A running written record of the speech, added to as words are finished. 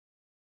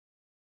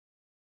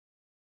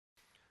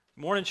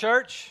Good morning,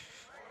 church.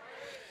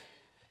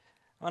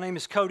 My name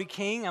is Cody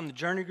King. I'm the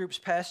Journey Group's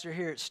pastor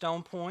here at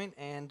Stone Point,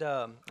 and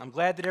I'm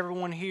glad that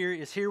everyone here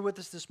is here with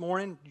us this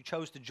morning. You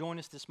chose to join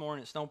us this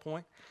morning at Stone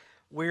Point.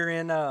 We're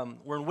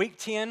in week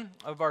 10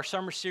 of our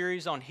summer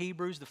series on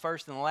Hebrews, the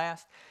first and the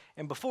last.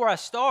 And before I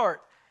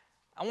start,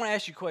 I want to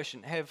ask you a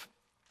question.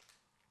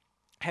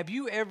 Have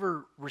you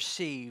ever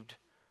received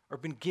or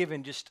been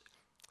given just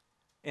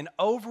an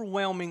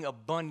overwhelming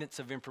abundance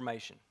of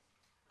information?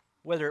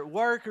 Whether at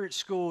work or at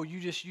school,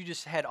 you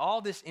just had all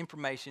this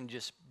information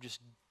just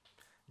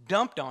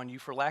dumped on you,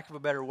 for lack of a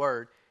better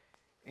word,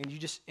 and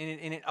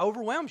it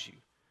overwhelms you,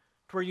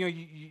 to where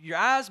your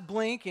eyes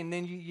blink, and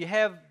then you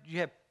have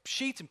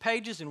sheets and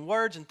pages and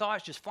words and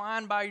thoughts just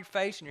flying by your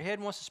face, and your head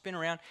wants to spin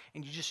around,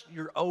 and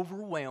you're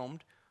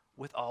overwhelmed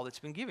with all that's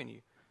been given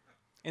you.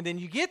 And then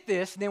you get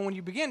this, and then when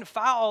you begin to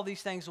file all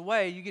these things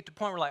away, you get to the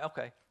point where like,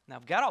 okay, now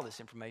I've got all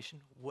this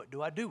information. What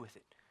do I do with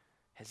it?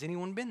 Has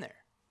anyone been there?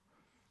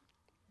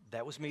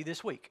 That was me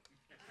this week.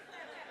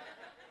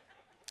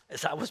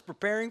 As I was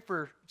preparing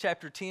for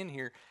chapter 10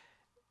 here,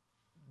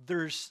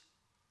 there's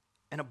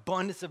an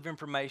abundance of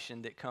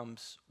information that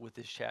comes with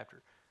this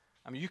chapter.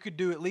 I mean, you could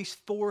do at least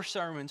 4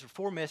 sermons or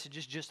 4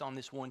 messages just on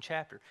this one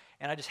chapter.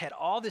 And I just had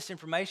all this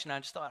information. I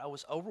just thought I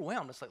was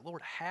overwhelmed. It's like,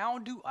 Lord, how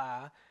do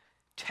I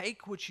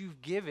take what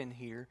you've given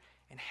here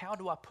and how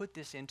do I put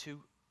this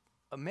into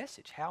a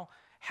message?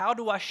 How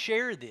do I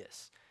share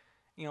this?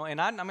 You know,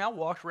 and I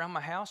walked around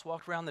my house,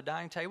 walked around the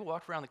dining table,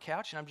 walked around the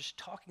couch, and I'm just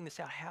talking this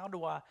out. How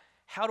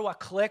do I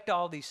collect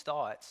all these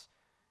thoughts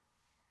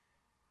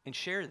and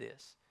share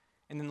this?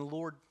 And then the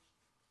Lord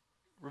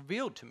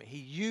revealed to me. He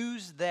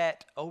used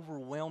that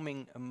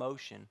overwhelming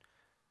emotion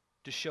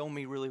to show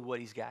me really what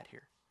He's got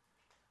here.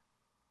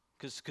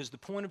 Because the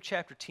point of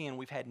chapter 10,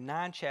 we've had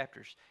 9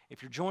 chapters.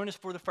 If you're joining us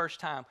for the first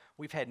time,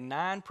 we've had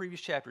 9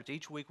 previous chapters.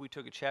 Each week we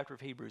took a chapter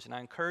of Hebrews, and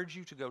I encourage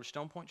you to go to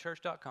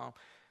stonepointchurch.com,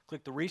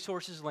 click the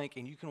resources link,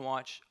 and you can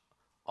watch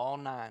all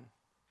 9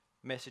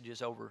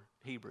 messages over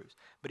Hebrews.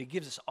 But he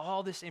gives us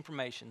all this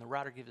information. The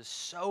writer gives us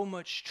so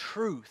much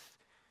truth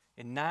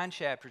in 9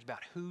 chapters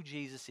about who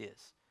Jesus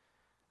is.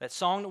 That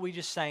song that we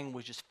just sang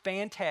was just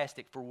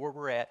fantastic for where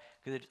we're at,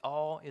 because it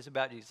all is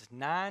about Jesus.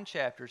 9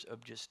 chapters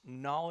of just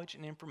knowledge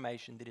and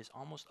information that is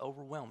almost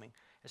overwhelming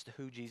as to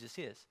who Jesus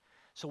is.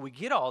 So we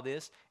get all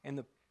this, and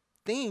the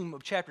theme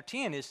of chapter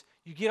 10 is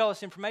you get all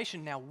this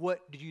information, now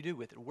what do you do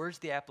with it? Where's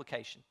the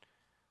application?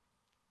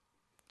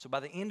 So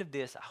by the end of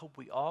this, I hope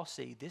we all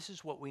see this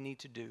is what we need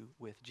to do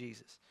with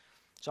Jesus.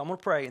 So I'm going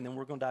to pray, and then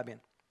we're going to dive in.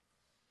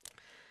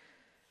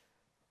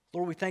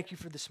 Lord, we thank you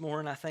for this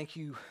morning. I thank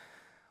you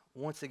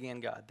once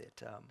again, God,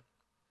 that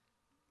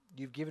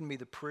you've given me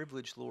the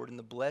privilege, Lord, and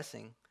the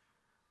blessing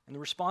and the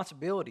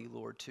responsibility,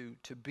 Lord,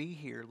 to be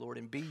here, Lord,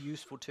 and be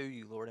useful to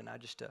you, Lord. And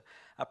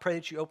I pray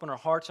that you open our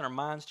hearts and our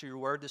minds to your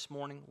word this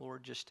morning,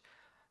 Lord, just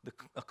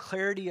a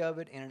clarity of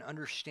it and an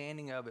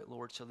understanding of it,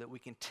 Lord, so that we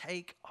can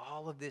take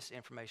all of this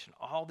information,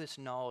 all this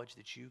knowledge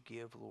that you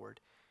give, Lord,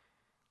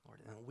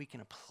 and we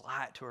can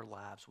apply it to our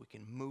lives. We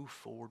can move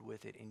forward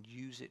with it and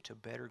use it to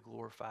better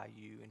glorify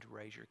you and to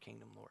raise your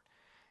kingdom, Lord.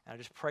 And I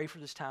just pray for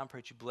this time,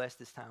 pray that you bless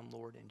this time,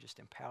 Lord, and just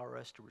empower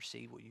us to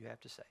receive what you have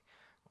to say.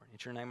 Lord, in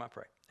your name I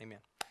pray. Amen.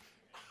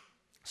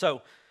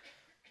 So,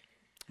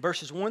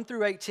 verses 1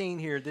 through 18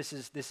 here, this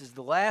is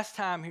the last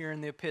time here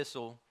in the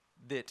epistle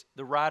that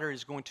the writer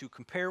is going to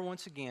compare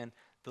once again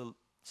the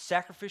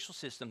sacrificial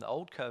system, the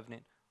old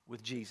covenant,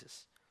 with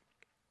Jesus.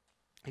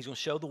 He's going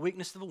to show the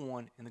weakness of the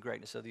one and the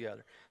greatness of the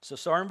other. So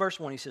starting in verse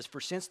 1, he says, "For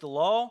since the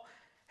law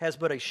has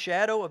but a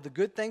shadow of the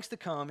good things to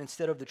come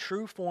instead of the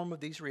true form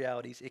of these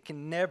realities, it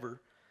can never,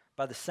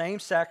 by the same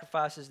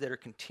sacrifices that are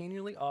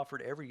continually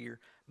offered every year,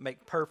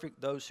 make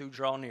perfect those who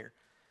draw near."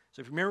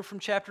 So if you remember from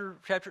chapter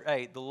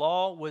 8, the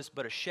law was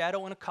but a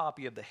shadow and a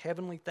copy of the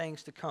heavenly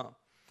things to come.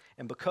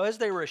 And because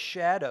they were a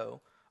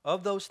shadow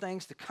of those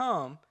things to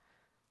come,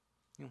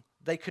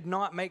 they could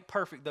not make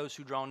perfect those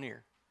who draw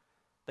near.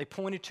 They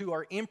pointed to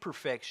our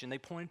imperfection. They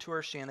pointed to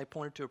our sin. They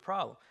pointed to a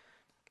problem.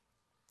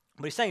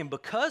 But he's saying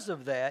because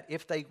of that,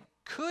 if they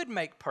could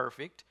make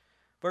perfect,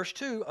 verse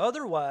 2,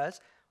 otherwise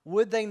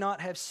would they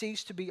not have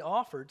ceased to be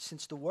offered,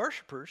 since the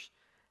worshipers,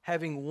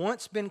 having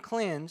once been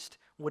cleansed,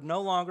 would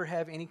no longer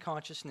have any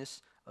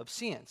consciousness of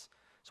sins.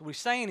 So what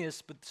he's saying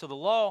is, so the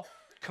law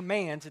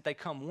commands that they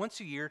come once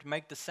a year to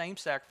make the same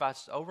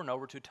sacrifices over and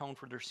over to atone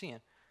for their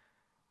sin.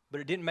 But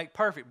it didn't make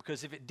perfect,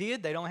 because if it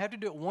did, they'd only have to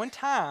do it one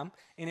time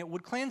and it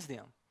would cleanse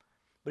them.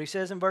 But he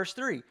says in verse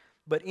 3,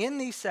 "But in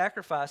these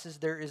sacrifices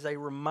there is a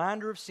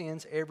reminder of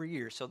sins every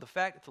year." So the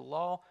fact that the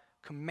law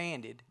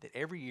commanded that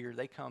every year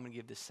they come and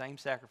give the same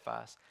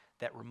sacrifice,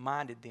 that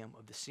reminded them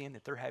of the sin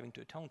that they're having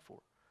to atone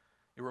for.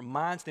 It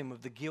reminds them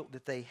of the guilt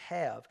that they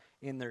have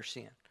in their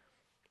sin.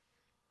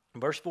 In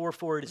verse 4,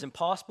 "For it is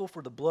impossible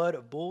for the blood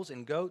of bulls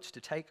and goats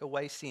to take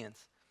away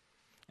sins."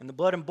 And the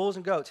blood of bulls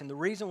and goats, and the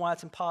reason why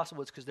it's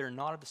impossible is because they're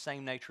not of the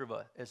same nature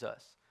as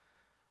us.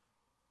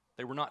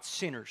 They were not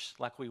sinners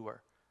like we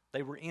were.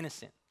 They were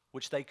innocent,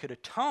 which they could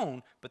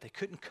atone, but they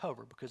couldn't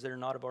cover because they're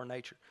not of our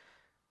nature.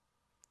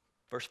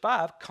 Verse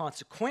 5,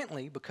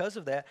 consequently, because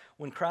of that,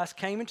 when Christ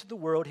came into the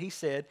world, he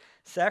said,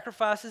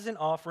 sacrifices and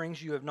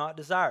offerings you have not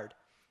desired,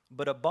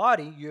 but a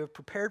body you have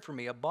prepared for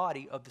me, a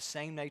body of the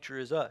same nature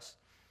as us.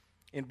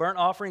 In burnt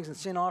offerings and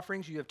sin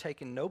offerings you have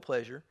taken no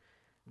pleasure.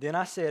 Then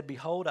I said,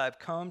 behold, I have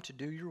come to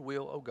do your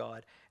will, O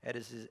God,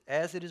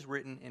 as it is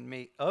written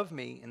of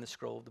me in the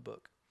scroll of the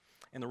book.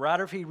 And the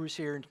writer of Hebrews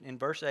here in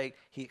verse 8,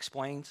 he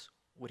explains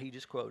what he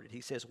just quoted.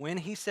 He says, when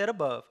he said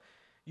above,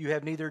 you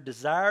have neither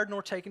desired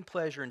nor taken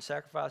pleasure in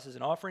sacrifices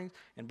and offerings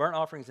and burnt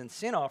offerings and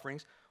sin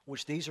offerings,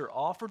 which these are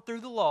offered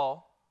through the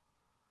law.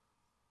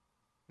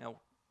 Now,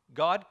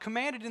 God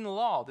commanded in the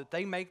law that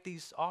they make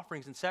these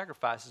offerings and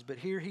sacrifices, but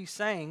here he's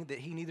saying that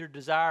he neither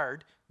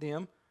desired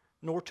them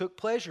nor took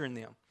pleasure in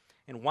them.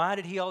 And why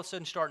did he all of a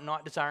sudden start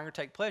not desiring or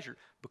take pleasure?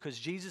 Because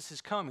Jesus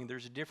is coming.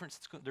 There's a difference.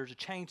 There's a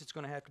change that's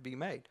going to have to be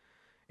made.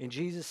 And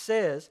Jesus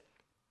says,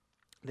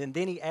 then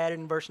he added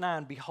in verse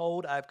 9,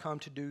 behold, I have come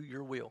to do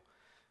your will.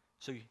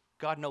 So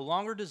God no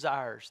longer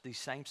desires these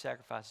same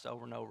sacrifices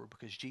over and over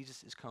because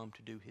Jesus has come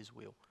to do his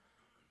will.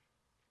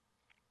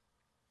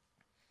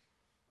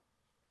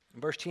 In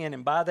verse 10,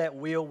 and by that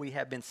will we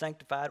have been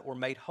sanctified or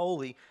made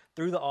holy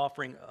through the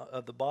offering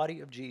of the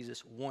body of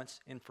Jesus once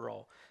and for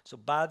all. So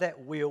by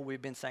that will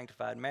we've been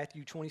sanctified.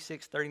 Matthew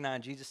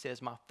 26:39, Jesus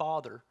says, my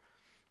Father,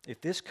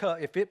 if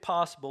it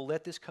possible,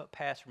 let this cup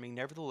pass from me.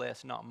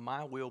 Nevertheless, not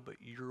my will, but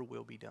your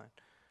will be done.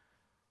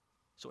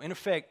 So in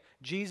effect,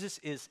 Jesus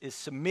is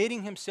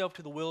submitting himself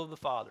to the will of the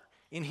Father.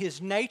 In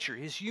his nature,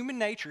 his human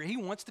nature, he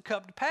wants the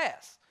cup to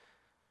pass.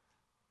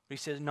 But he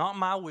says, not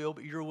my will,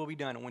 but your will be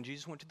done. And when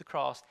Jesus went to the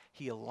cross,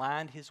 he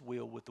aligned his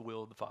will with the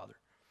will of the Father.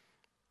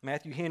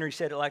 Matthew Henry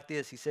said it like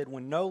this. He said,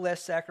 when no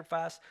less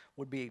sacrifice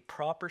would be a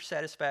proper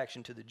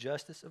satisfaction to the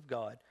justice of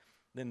God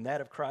than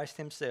that of Christ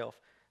himself,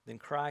 then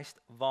Christ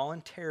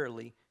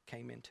voluntarily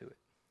came into it.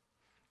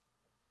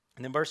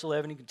 And then verse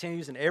 11, he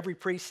continues, and every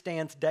priest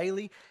stands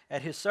daily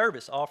at his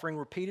service, offering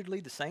repeatedly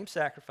the same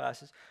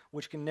sacrifices,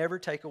 which can never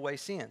take away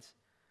sins.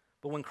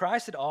 But when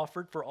Christ had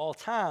offered for all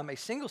time a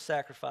single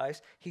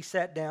sacrifice, he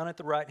sat down at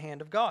the right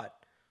hand of God.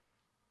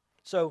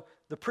 So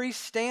the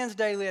priest stands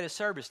daily at his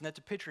service, and that's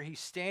a picture. He's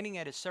standing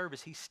at his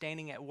service. He's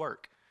standing at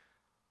work.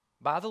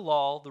 By the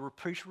law, the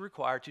priest were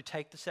required to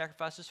take the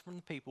sacrifices from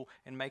the people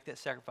and make that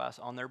sacrifice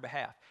on their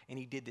behalf. And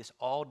he did this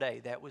all day.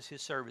 That was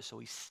his service. So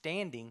he's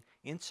standing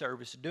in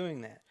service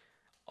doing that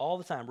all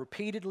the time,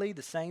 repeatedly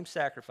the same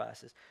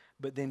sacrifices.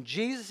 But then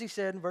Jesus, he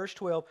said in verse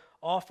 12,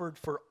 offered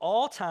for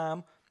all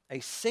time a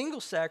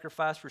single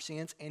sacrifice for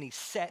sins, and he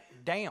sat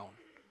down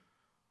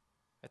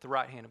at the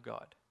right hand of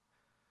God.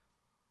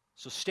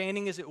 So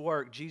standing as at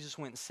work, Jesus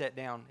went and sat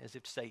down as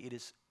if to say, it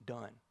is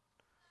done.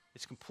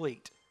 It's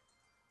complete.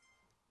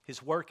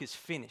 His work is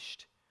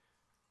finished.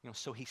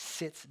 So he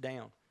sits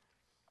down.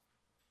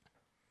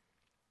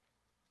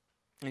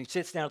 And he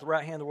sits down at the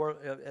right hand of the world,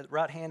 at the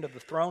right hand of the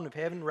throne of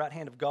heaven, the right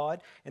hand of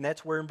God. And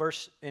that's where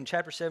in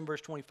chapter 7,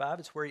 verse 25,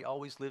 it's where he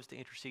always lives to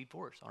intercede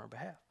for us on our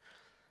behalf.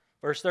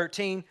 Verse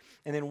 13,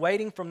 and then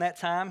waiting from that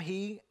time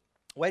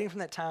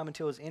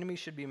until his enemies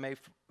should be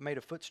made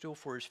a footstool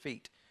for his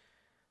feet.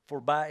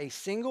 For by a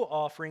single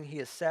offering he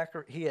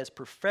has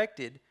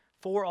perfected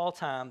for all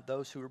time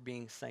those who are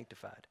being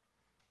sanctified.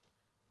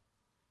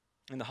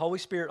 And the Holy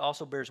Spirit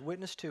also bears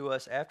witness to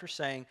us after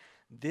saying,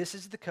 this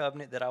is the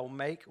covenant that I will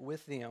make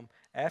with them.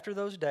 After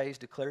those days,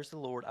 declares the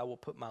Lord, I will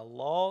put my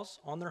laws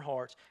on their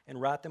hearts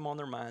and write them on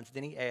their minds.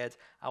 Then he adds,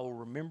 I will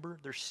remember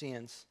their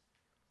sins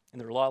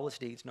and their lawless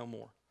deeds no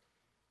more.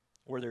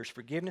 Where there's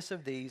forgiveness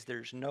of these,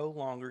 there's no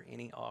longer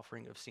any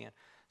offering of sin.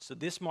 So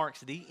this marks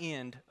the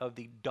end of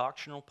the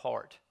doctrinal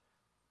part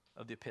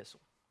of the epistle.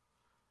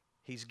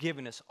 He's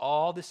given us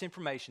all this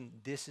information.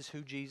 This is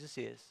who Jesus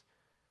is.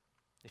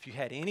 If you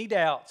had any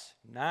doubts,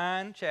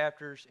 9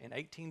 chapters and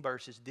 18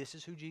 verses, this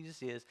is who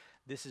Jesus is.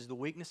 This is the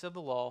weakness of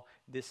the law.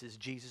 This is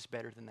Jesus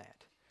better than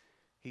that.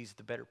 He's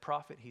the better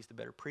prophet. He's the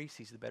better priest.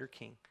 He's the better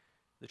king.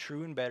 The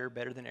true and better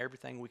than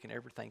everything we can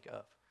ever think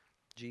of.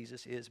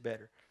 Jesus is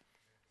better.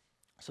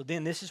 So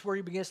then this is where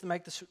he begins to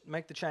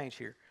make the change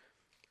here.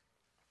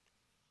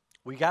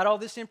 We got all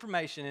this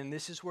information, and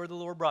this is where the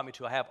Lord brought me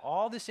to. I have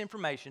all this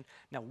information.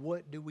 Now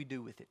what do we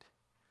do with it?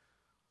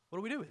 What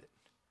do we do with it?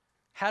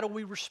 How do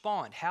we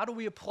respond? How do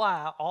we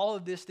apply all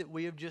of this that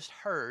we have just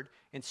heard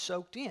and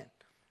soaked in?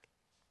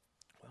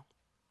 Well,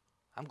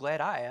 I'm glad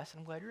I asked,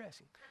 and I'm glad you're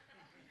asking.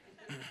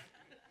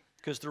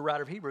 Because the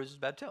writer of Hebrews is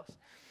about to tell us.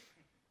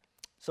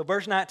 So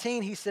verse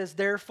 19, he says,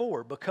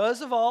 therefore,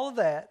 because of all of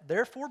that,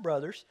 therefore,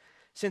 brothers,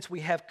 since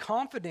we have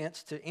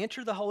confidence to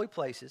enter the holy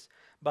places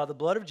by the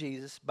blood of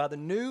Jesus, by the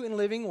new and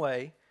living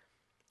way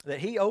that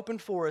he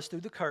opened for us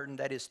through the curtain,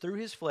 that is, through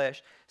his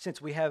flesh,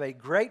 since we have a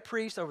great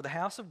priest over the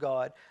house of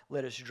God,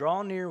 let us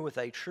draw near with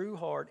a true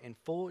heart and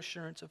full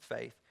assurance of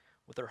faith,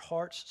 with our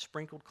hearts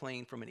sprinkled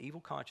clean from an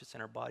evil conscience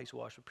and our bodies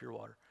washed with pure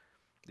water.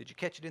 Did you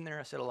catch it in there?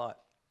 I said a lot.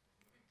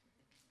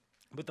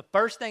 But the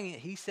first thing that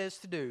he says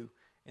to do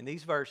in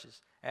these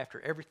verses, after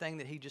everything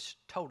that he just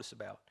told us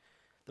about,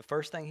 the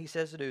first thing he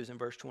says to do is in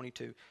verse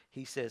 22.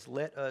 He says,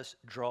 let us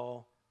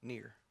draw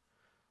near.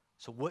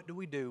 So what do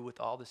we do with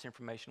all this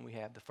information we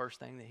have? The first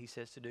thing that he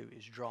says to do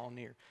is draw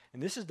near.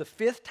 And this is the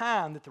 5th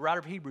time that the writer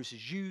of Hebrews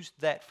has used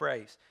that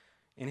phrase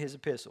in his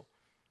epistle.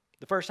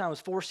 The first time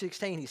was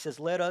 4:16. He says,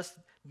 let us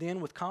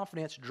then with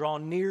confidence draw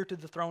near to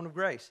the throne of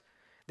grace.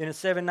 Then in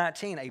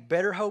 7:19, a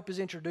better hope is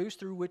introduced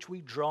through which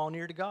we draw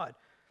near to God.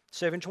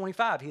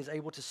 7:25, he is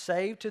able to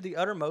save to the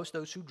uttermost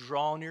those who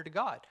draw near to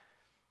God.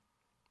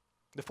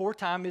 The 4th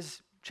time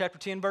is chapter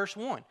 10, verse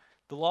 1.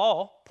 The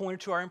law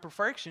pointed to our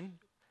imperfection.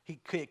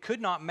 It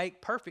could not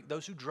make perfect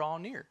those who draw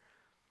near.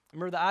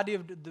 Remember, the idea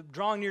of the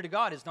drawing near to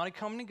God is not a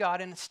coming to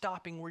God and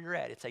stopping where you're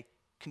at. It's a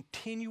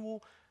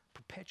continual,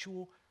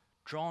 perpetual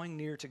drawing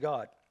near to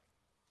God.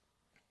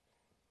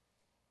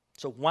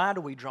 So why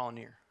do we draw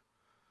near?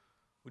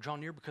 We draw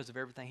near because of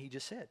everything he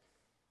just said.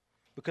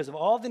 Because of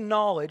all the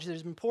knowledge that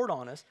has been poured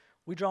on us,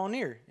 we draw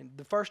near. And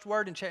the first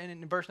word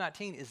in verse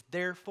 19 is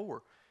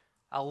therefore.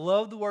 I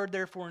love the word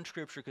therefore in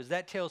Scripture because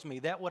that tells me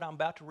that what I'm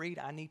about to read,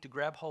 I need to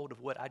grab hold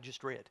of what I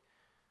just read.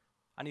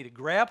 I need to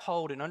grab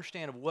hold and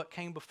understand of what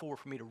came before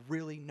for me to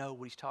really know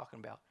what he's talking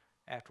about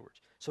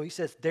afterwards. So he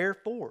says,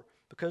 therefore,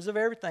 because of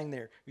everything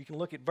there. You can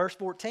look at verse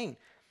 14. It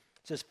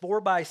says,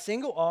 for by a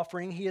single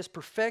offering he has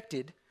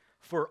perfected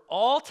for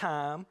all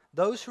time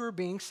those who are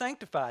being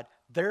sanctified.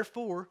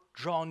 Therefore,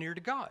 draw near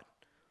to God.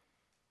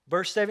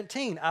 Verse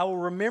 17, I will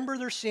remember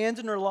their sins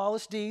and their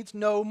lawless deeds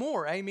no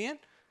more. Amen?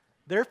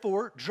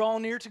 Therefore, draw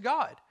near to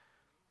God.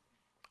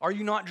 Are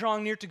you not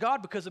drawing near to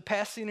God because of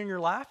past sin in your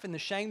life and the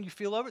shame you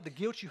feel over it, the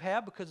guilt you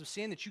have because of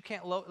sin that you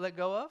can't let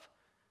go of?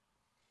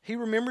 He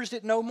remembers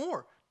it no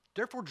more.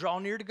 Therefore, draw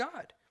near to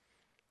God.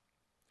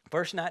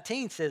 Verse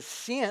 19 says,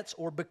 since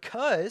or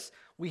because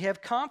we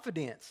have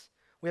confidence.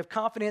 We have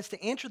confidence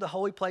to enter the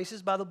holy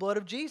places by the blood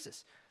of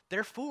Jesus.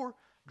 Therefore,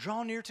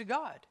 draw near to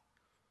God.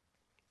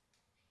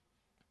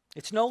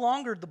 It's no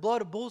longer the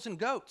blood of bulls and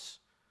goats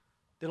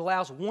that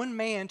allows one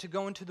man to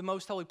go into the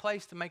most holy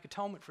place to make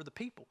atonement for the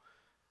people.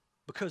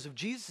 Because of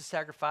Jesus'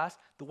 sacrifice,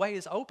 the way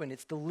is open.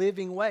 It's the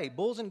living way.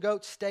 Bulls and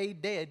goats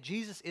stayed dead.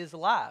 Jesus is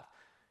alive.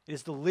 It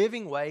is the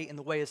living way, and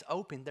the way is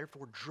open.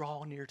 Therefore,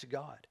 draw near to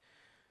God.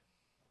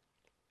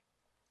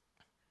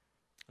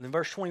 And then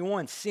verse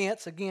 21,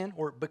 since, again,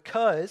 or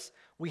because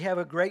we have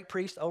a great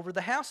priest over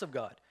the house of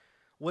God.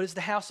 What is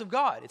the house of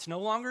God? It's no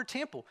longer a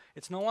temple.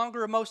 It's no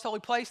longer a most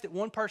holy place that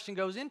one person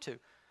goes into.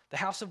 The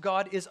house of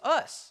God is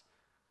us.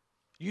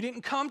 You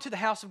didn't come to the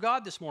house of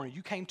God this morning.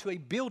 You came to a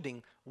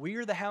building. We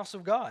are the house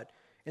of God.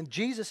 And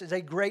Jesus is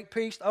a great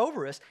priest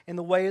over us, and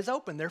the way is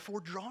open. Therefore,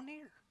 draw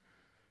near.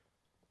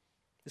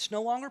 It's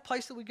no longer a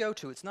place that we go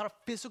to. It's not a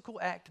physical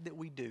act that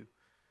we do.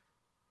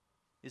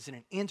 It's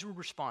an inward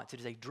response. It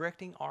is a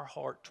directing our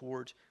heart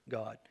towards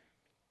God.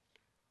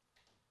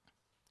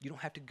 You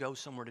don't have to go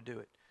somewhere to do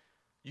it.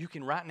 You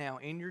can right now,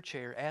 in your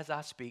chair, as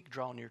I speak,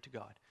 draw near to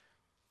God.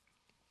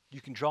 You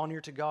can draw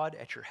near to God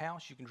at your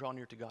house. You can draw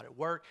near to God at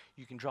work.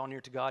 You can draw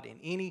near to God in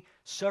any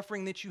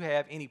suffering that you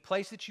have, any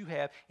place that you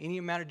have, any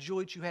amount of joy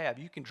that you have.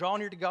 You can draw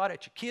near to God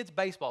at your kid's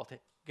baseball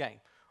game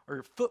or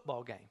your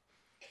football game.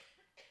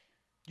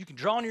 You can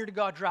draw near to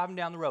God driving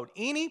down the road.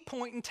 Any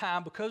point in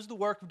time, because of the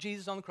work of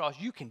Jesus on the cross,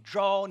 you can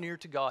draw near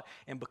to God.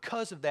 And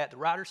because of that, the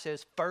writer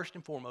says, first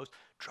and foremost,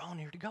 draw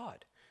near to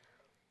God.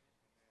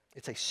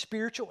 It's a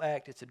spiritual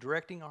act. It's a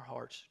directing our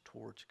hearts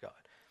towards God.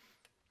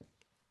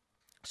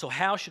 So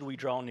how should we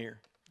draw near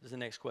is the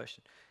next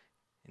question.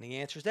 And the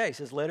answer is that. He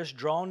says, let us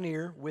draw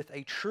near with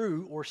a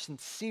true or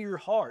sincere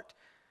heart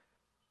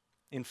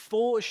in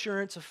full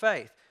assurance of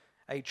faith.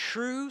 A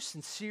true,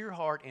 sincere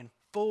heart in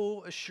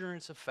full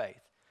assurance of faith.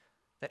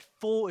 That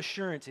full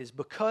assurance is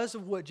because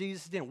of what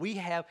Jesus did. We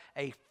have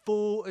a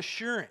full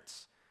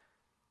assurance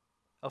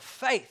of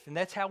faith. And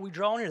that's how we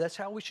draw near. That's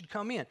how we should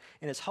come in.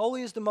 And as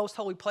holy as the most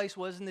holy place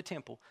was in the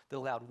temple that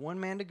allowed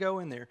one man to go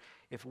in there,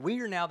 if we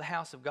are now the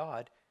house of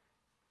God,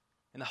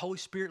 and the Holy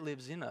Spirit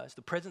lives in us.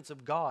 The presence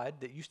of God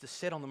that used to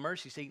sit on the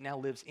mercy seat now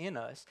lives in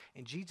us.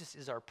 And Jesus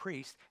is our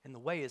priest. And the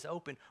way is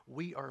open.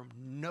 We are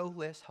no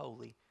less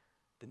holy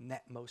than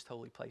that most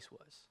holy place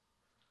was.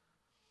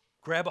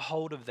 Grab a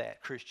hold of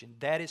that, Christian.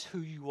 That is who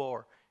you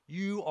are.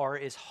 You are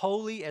as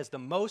holy as the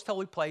most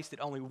holy place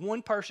that only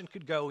one person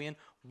could go in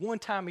one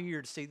time a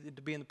year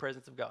to be in the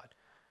presence of God.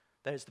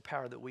 That is the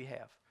power that we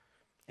have.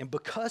 And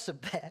because of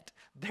that,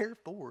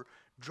 therefore,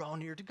 draw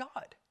near to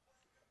God.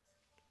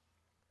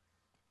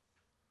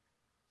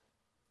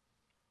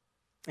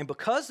 And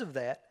because of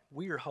that,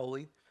 we are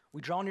holy.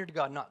 We draw near to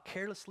God not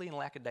carelessly and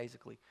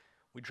lackadaisically.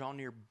 We draw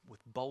near with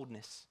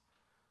boldness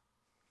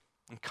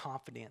and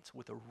confidence,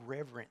 with a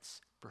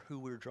reverence for who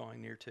we're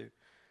drawing near to.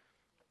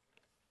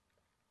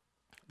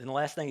 Then the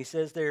last thing he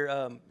says there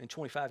in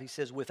 25, he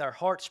says, with our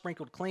hearts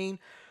sprinkled clean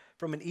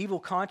from an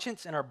evil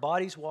conscience and our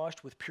bodies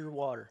washed with pure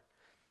water.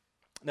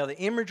 Now the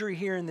imagery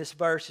here in this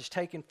verse is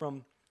taken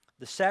from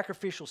the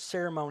sacrificial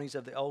ceremonies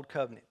of the Old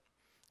Covenant.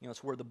 You know,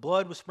 it's where the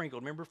blood was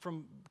sprinkled. Remember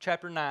from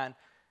chapter 9,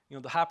 you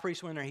know, the high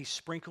priest went in there, he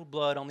sprinkled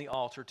blood on the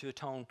altar to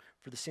atone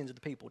for the sins of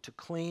the people, to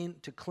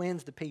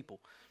cleanse the people.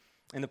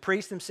 And the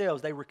priests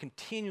themselves, they were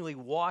continually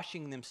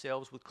washing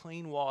themselves with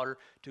clean water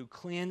to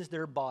cleanse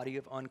their body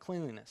of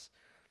uncleanliness.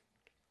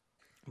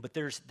 But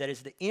that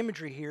is the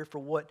imagery here for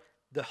what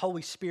the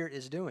Holy Spirit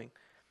is doing.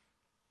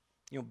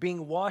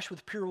 Being washed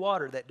with pure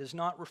water, that does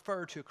not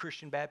refer to a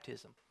Christian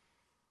baptism.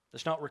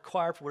 That's not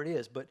required for what it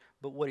is. But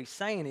what he's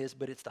saying is,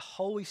 but it's the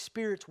Holy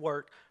Spirit's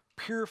work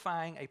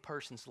purifying a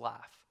person's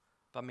life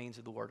by means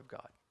of the Word of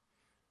God.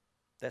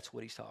 That's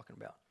what he's talking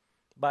about.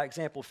 By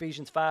example,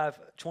 Ephesians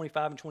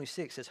 5:25 and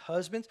 26 says,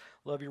 "Husbands,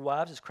 love your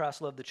wives as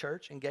Christ loved the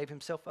church and gave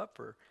himself up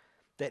for her,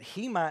 that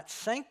he might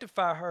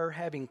sanctify her,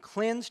 having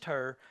cleansed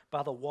her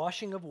by the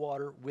washing of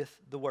water with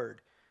the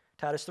word."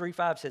 Titus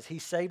 3:5 says, "He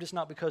saved us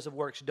not because of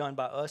works done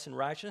by us in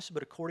righteousness,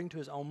 but according to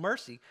his own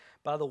mercy,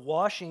 by the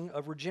washing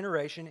of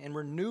regeneration and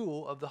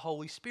renewal of the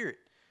Holy Spirit."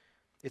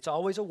 It's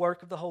always a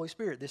work of the Holy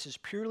Spirit. This is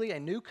purely a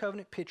new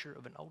covenant picture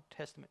of an Old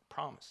Testament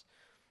promise.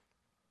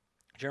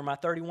 Jeremiah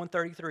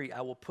 31:33, "I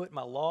will put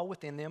my law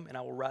within them, and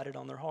I will write it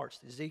on their hearts."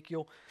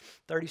 Ezekiel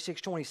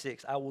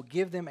 36:26, "I will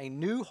give them a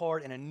new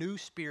heart, and a new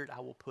spirit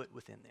I will put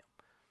within them."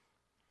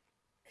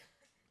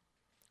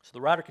 So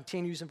the writer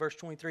continues in verse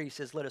 23, he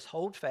says, "Let us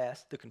hold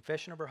fast the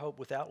confession of our hope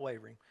without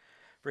wavering,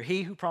 for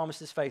he who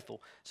promised is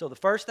faithful." So the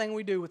first thing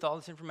we do with all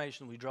this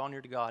information, we draw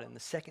near to God, and the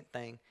second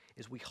thing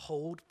is we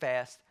hold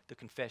fast the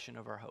confession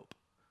of our hope.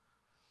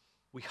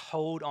 We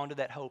hold on to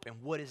that hope,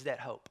 and what is that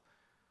hope?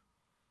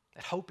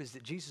 That hope is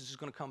that Jesus is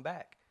going to come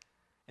back.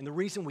 And the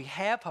reason we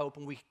have hope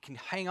and we can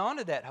hang on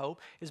to that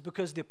hope is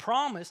because the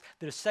promise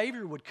that a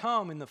Savior would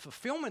come and the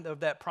fulfillment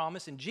of that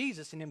promise in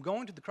Jesus and Him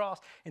going to the cross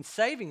and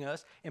saving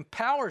us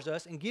empowers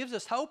us and gives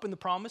us hope in the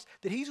promise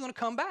that He's going to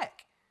come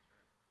back.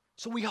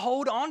 So we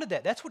hold on to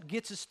that. That's what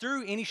gets us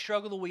through any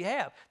struggle that we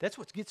have. That's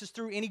what gets us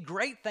through any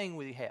great thing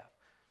we have.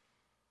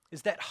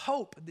 Is that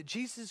hope that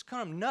Jesus has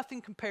come.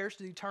 Nothing compares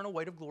to the eternal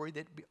weight of glory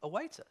that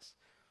awaits us.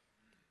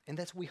 And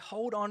we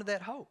hold on to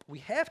that hope. We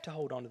have to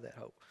hold on to that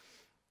hope.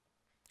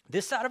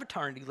 This side of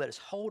eternity, let us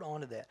hold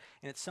on to that.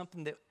 And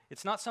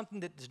it's not something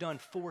that is done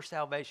for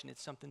salvation.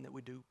 It's something that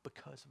we do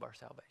because of our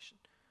salvation.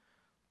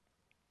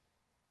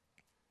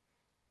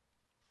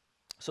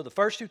 So the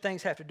first two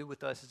things have to do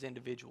with us as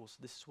individuals.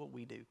 This is what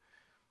we do.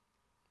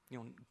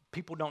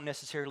 People don't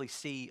necessarily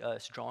see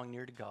us drawing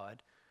near to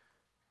God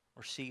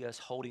or see us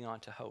holding on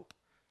to hope.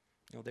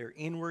 They're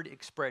inward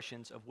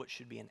expressions of what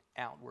should be an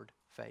outward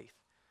faith.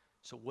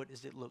 So what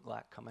does it look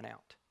like coming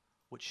out?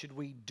 What should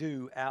we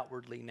do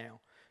outwardly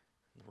now?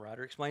 The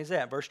writer explains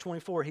that. Verse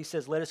 24, he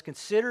says, "Let us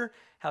consider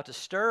how to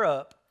stir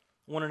up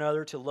one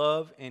another to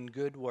love and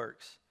good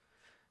works."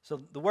 So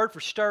the word for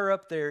stir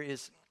up there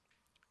it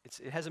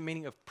has a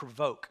meaning of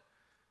provoke.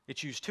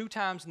 It's used 2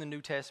 times in the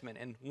New Testament,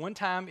 and one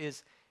time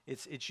it's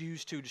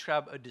used to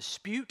describe a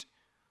dispute,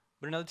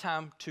 but another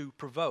time to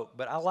provoke.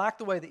 But I like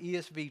the way the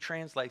ESV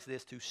translates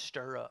this to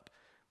stir up,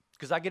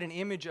 because I get an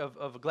image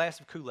of a glass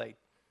of Kool-Aid.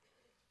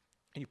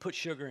 And you put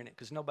sugar in it,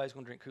 because nobody's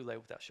going to drink Kool-Aid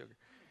without sugar.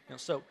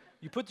 So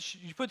you put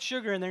the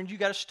sugar in there, and you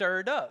got to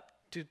stir it up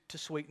to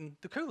sweeten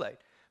the Kool-Aid.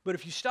 But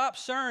if you stop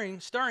stirring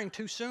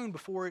too soon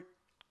before it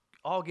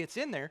all gets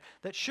in there,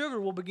 that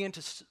sugar will begin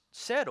to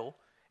settle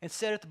and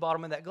set at the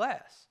bottom of that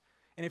glass.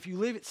 And if you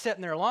leave it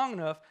sitting there long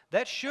enough,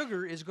 that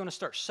sugar is going to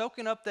start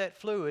soaking up that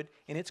fluid,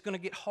 and it's going to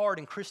get hard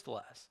and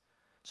crystallize.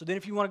 So then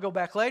if you want to go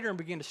back later and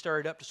begin to stir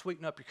it up to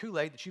sweeten up your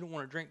Kool-Aid that you don't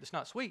want to drink that's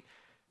not sweet,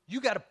 you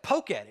got to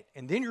poke at it,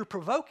 and then you're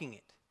provoking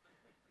it.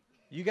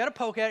 You got to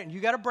poke at it, and you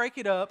got to break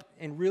it up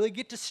and really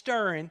get to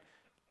stirring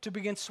to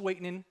begin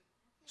sweetening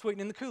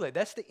the Kool-Aid.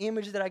 That's the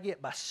image that I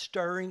get by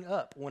stirring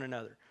up one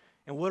another.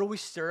 And what do we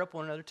stir up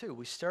one another to?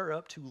 We stir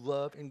up to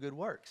love and good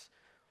works.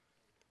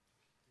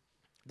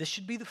 This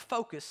should be the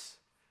focus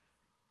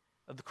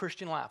of the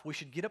Christian life. We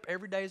should get up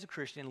every day as a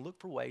Christian and look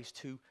for ways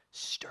to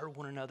stir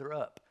one another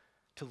up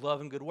to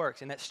love and good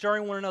works. And that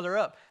stirring one another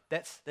up,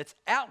 that's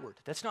outward.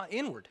 That's not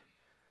inward.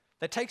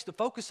 That takes the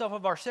focus off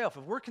of ourselves.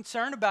 If we're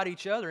concerned about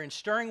each other and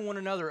stirring one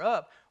another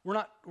up, we're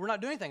not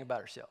doing anything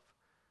about ourselves.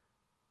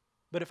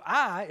 But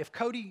if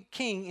Cody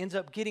King ends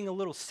up getting a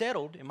little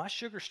settled and my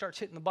sugar starts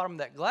hitting the bottom of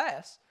that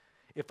glass,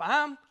 if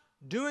I'm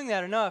doing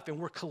that enough and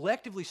we're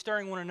collectively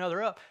stirring one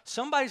another up,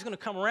 somebody's going to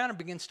come around and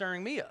begin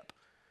stirring me up.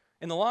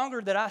 And the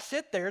longer that I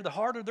sit there, the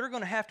harder they're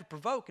going to have to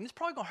provoke. And it's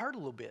probably going to hurt a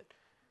little bit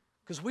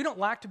because we don't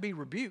like to be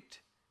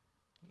rebuked.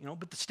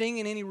 But the sting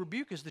in any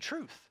rebuke is the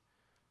truth.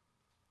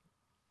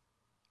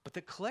 But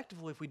that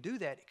collectively, if we do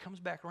that, it comes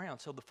back around.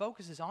 So the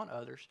focus is on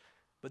others,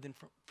 but then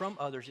from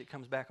others, it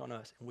comes back on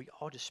us. And we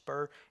all just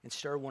spur and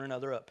stir one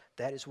another up.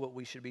 That is what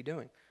we should be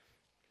doing.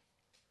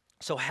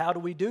 So how do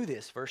we do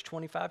this? Verse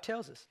 25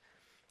 tells us.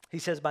 He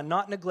says, "By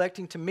not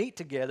neglecting to meet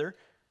together,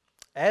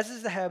 as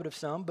is the habit of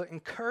some, but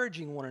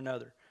encouraging one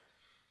another."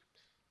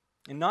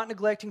 And not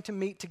neglecting to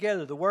meet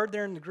together. The word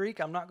there in the Greek,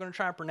 I'm not going to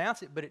try and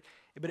pronounce it, but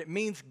it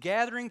means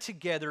gathering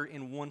together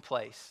in one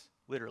place,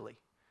 literally.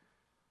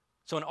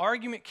 So an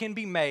argument can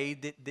be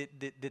made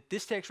that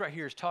this text right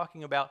here is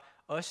talking about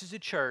us as a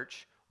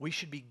church. We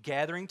should be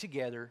gathering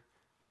together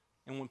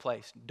in one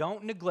place.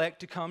 Don't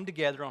neglect to come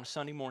together on a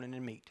Sunday morning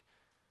and meet.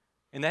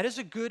 And that is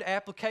a good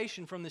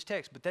application from this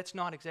text, but that's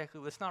not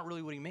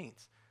really what he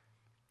means.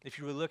 If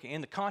you really look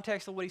in the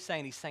context of what he's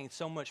saying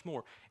so much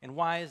more. And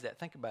why is that?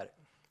 Think about it.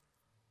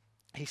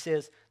 He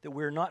says that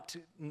we're not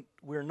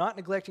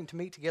neglecting to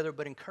meet together,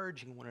 but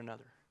encouraging one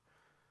another.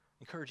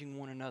 Encouraging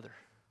one another.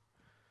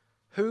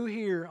 Who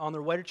here on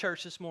their way to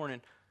church this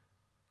morning,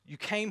 you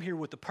came here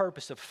with the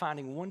purpose of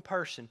finding one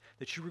person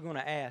that you were going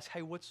to ask,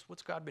 hey, what's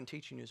God been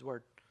teaching you His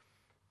Word?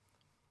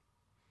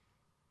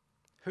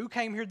 Who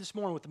came here this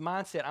morning with the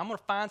mindset, I'm going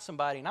to find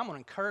somebody and I'm going to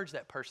encourage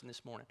that person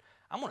this morning.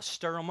 I'm going to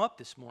stir them up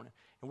this morning.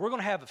 And we're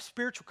going to have a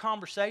spiritual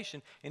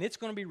conversation, and it's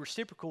going to be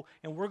reciprocal,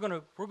 and we're going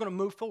to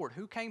move forward.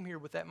 Who came here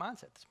with that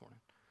mindset this morning?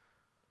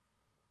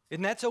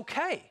 And that's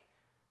okay.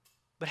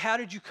 But how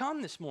did you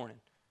come this morning?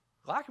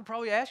 Well, I could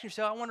probably ask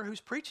yourself, I wonder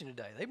who's preaching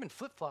today. They've been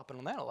flip-flopping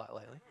on that a lot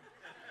lately.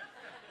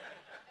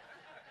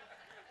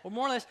 Well,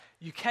 more or less,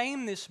 you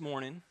came this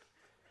morning,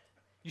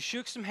 you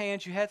shook some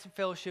hands, you had some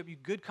fellowship, you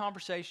had good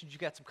conversations, you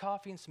got some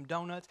coffee and some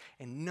donuts,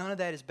 and none of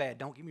that is bad.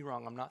 Don't get me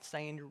wrong. I'm not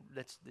saying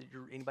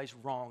anybody's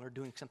wrong or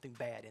doing something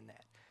bad in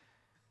that.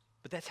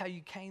 But that's how you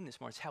came this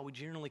morning. It's how we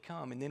generally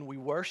come. And then we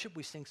worship,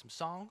 we sing some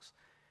songs,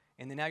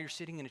 and then now you're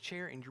sitting in a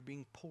chair and you're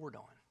being poured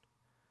on.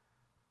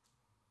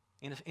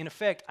 In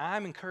effect,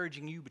 I'm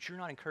encouraging you, but you're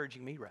not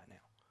encouraging me right now.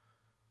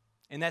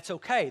 And that's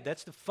okay.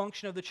 That's the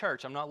function of the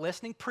church. I'm not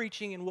lessening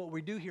preaching and what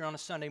we do here on a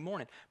Sunday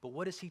morning. But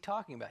what is he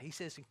talking about? He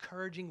says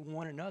encouraging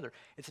one another.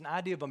 It's an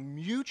idea of a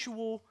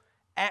mutual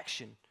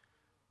action.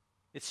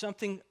 It's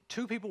something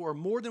two people or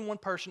more than one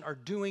person are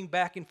doing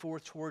back and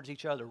forth towards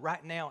each other.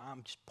 Right now,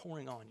 I'm just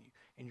pouring on you,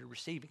 and you're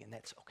receiving, and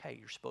that's okay.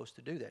 You're supposed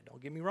to do that.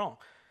 Don't get me wrong.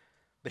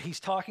 But he's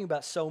talking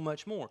about so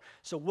much more.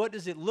 So what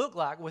does it look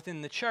like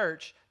within the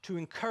church to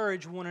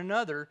encourage one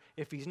another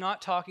if he's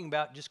not talking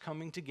about just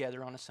coming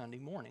together on a Sunday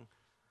morning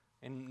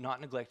and not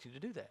neglecting to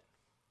do that?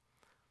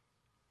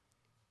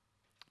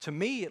 To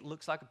me, it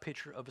looks like a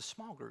picture of a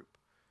small group.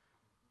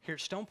 Here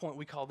at Stone Point,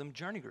 we call them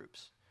journey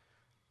groups.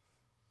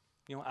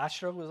 You know, I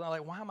struggle with,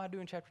 like, why am I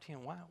doing chapter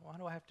 10? Why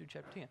do I have to do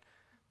chapter 10?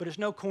 But it's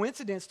no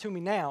coincidence to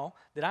me now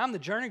that I'm the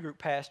journey group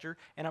pastor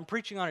and I'm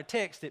preaching on a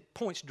text that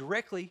points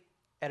directly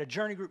at a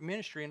journey group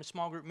ministry and a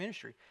small group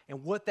ministry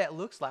and what that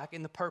looks like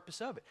and the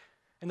purpose of it.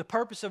 And the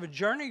purpose of a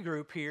journey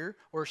group here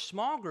or a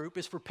small group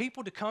is for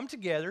people to come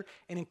together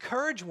and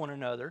encourage one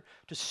another,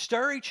 to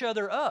stir each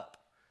other up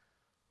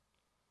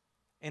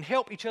and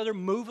help each other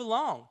move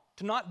along,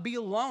 to not be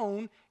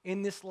alone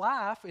in this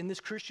life, in this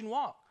Christian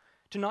walk,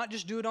 to not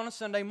just do it on a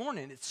Sunday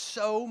morning. It's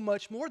so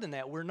much more than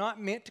that. We're not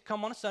meant to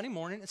come on a Sunday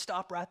morning and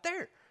stop right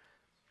there.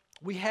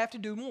 We have to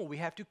do more. We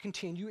have to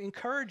continue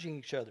encouraging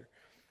each other.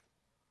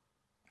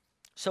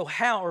 So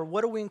how or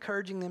what are we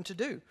encouraging them to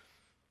do?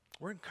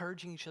 We're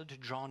encouraging each other to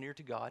draw near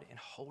to God and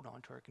hold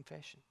on to our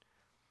confession.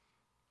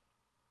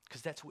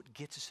 Because that's what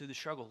gets us through the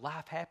struggle.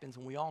 Life happens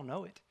and we all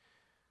know it.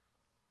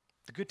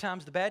 The good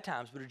times, the bad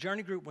times. But a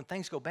journey group, when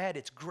things go bad,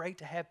 it's great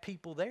to have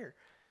people there.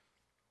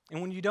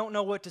 And when you don't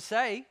know what to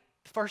say,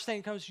 the first thing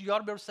that comes, you ought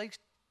to be able to say,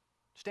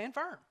 stand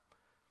firm.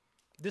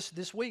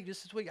 This week,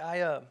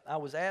 I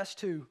was asked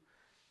to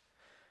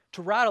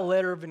write a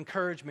letter of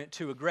encouragement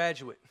to a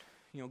graduate,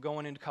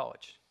 going into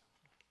college.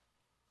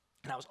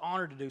 And I was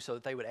honored to do so,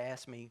 that they would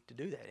ask me to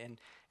do that. And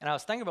I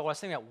was thinking about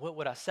what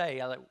would I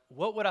say?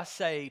 What would I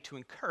say to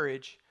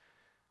encourage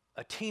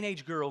a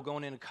teenage girl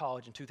going into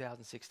college in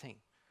 2016?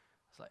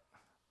 It's like,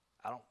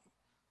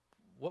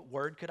 what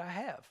word could I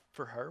have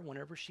for her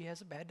whenever she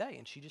has a bad day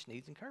and she just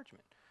needs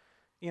encouragement?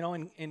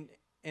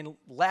 And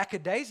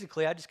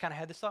lackadaisically, I just kind of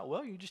had this thought,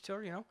 well, you just tell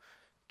her,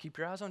 keep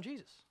your eyes on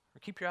Jesus or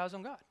keep your eyes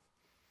on God.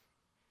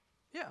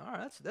 Yeah, all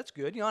right, that's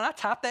good. And I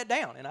typed that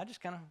down and I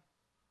just kind of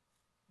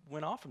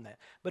went off from that.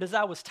 But as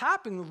I was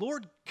typing, the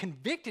Lord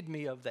convicted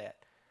me of that.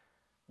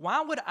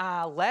 Why would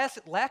I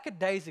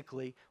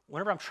lackadaisically,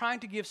 whenever I'm trying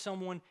to give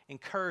someone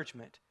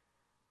encouragement,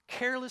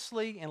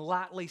 carelessly and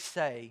lightly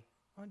say,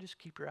 well, just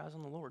keep your eyes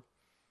on the Lord?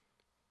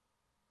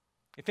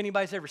 If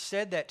anybody's ever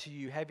said that to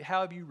you,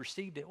 how have you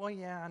received it? Well,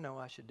 yeah, I know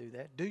I should do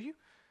that. Do you?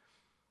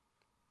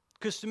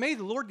 Because to me,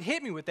 the Lord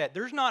hit me with that.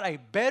 There's not a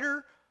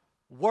better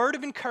word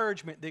of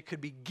encouragement that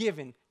could be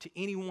given to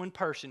any one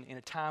person in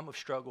a time of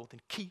struggle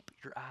than keep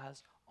your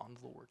eyes on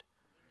the Lord.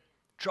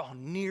 Draw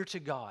near to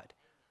God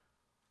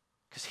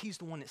because He's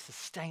the one that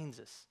sustains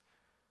us.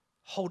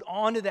 Hold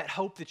on to that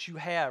hope that you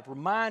have.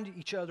 Remind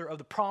each other of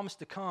the promise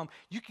to come.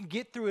 You can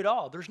get through it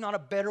all. There's not a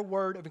better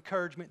word of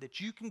encouragement that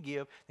you can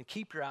give than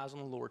keep your eyes on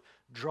the Lord.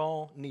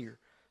 Draw near.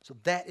 So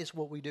that is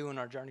what we do in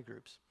our journey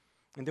groups.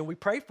 And then we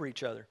pray for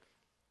each other.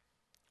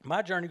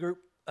 My journey group,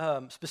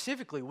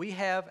 specifically, we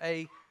have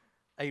a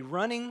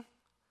running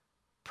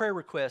prayer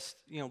request,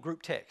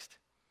 group text.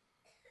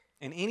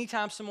 And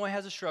anytime someone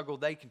has a struggle,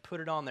 they can put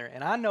it on there.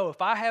 And I know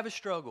if I have a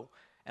struggle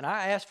and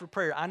I ask for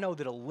prayer, I know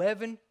that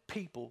 11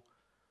 people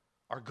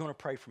are going to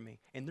pray for me.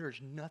 And there's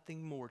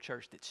nothing more,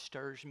 church, that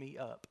stirs me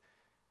up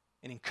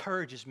and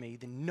encourages me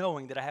than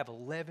knowing that I have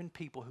 11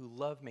 people who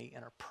love me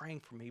and are praying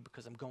for me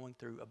because I'm going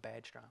through a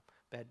bad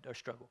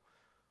struggle.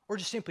 Or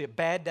just simply a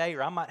bad day,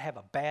 or I might have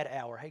a bad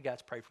hour. Hey,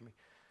 guys, pray for me.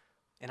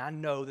 And I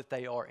know that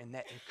they are, and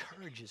that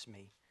encourages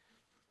me.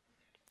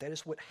 That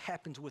is what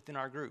happens within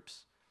our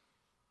groups.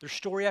 There's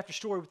story after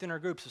story within our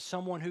groups of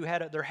someone who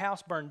had their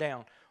house burned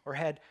down or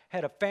had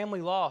a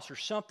family loss or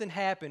something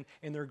happened,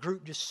 and their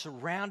group just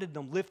surrounded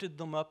them, lifted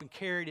them up, and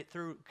carried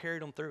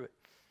them through it.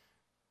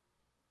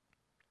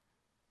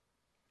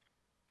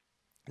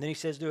 And then he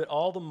says, do it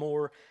all the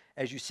more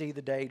as you see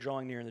the day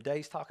drawing near. And the day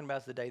he's talking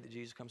about is the day that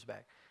Jesus comes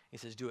back. He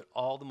says, do it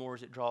all the more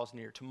as it draws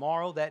near.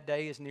 Tomorrow, that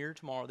day is nearer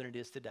tomorrow than it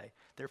is today.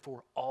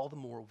 Therefore, all the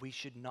more we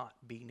should not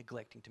be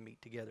neglecting to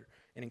meet together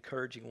and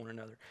encouraging one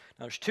another.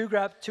 Now, there's two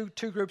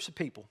groups of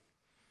people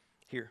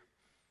here.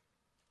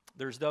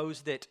 There's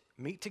those that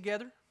meet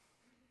together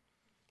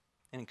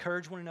and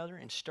encourage one another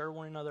and stir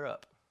one another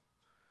up.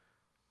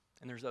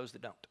 And there's those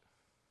that don't.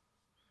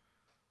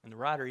 And the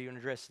writer even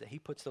addresses that. He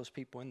puts those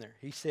people in there.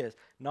 He says,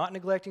 not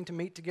neglecting to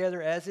meet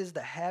together as is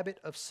the habit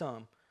of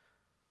some.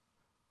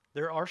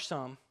 There are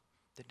some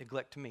that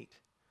neglect to meet.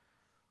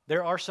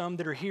 There are some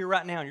that are here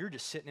right now and you're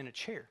just sitting in a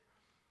chair.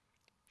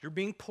 You're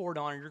being poured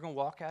on and you're going to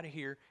walk out of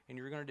here and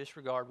you're going to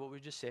disregard what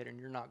we just said and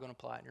you're not going to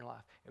apply it in your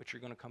life. But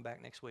you're going to come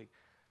back next week.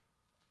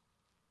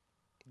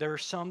 There are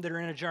some that are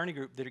in a journey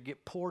group that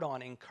get poured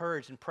on,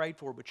 encouraged, and prayed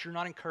for, but you're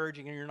not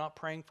encouraging and you're not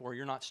praying for,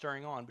 you're not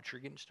stirring on, but you're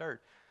getting stirred.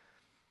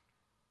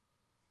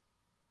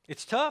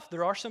 It's tough.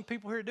 There are some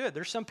people here that do it.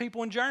 There's some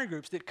people in journey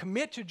groups that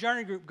commit to a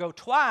journey group, go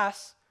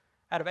twice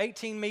out of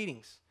 18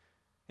 meetings.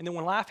 And then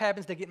when life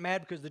happens, they get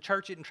mad because the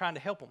church isn't trying to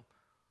help them.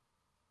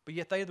 But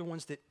yet they are the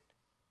ones that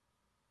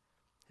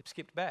have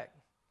skipped back.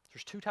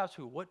 There's two types of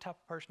people. What type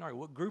of person are you?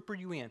 What group are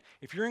you in?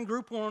 If you're in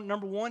group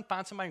number one,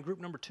 find somebody in group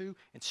number two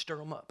and stir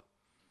them up.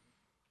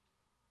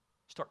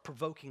 Start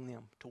provoking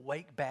them to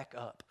wake back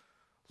up.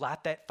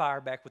 Light that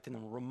fire back within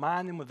them.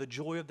 Remind them of the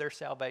joy of their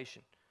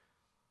salvation.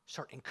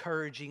 Start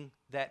encouraging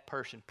that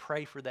person.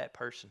 Pray for that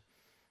person.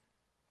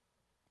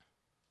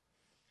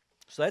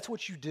 So that's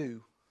what you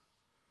do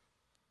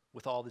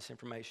with all this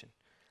information.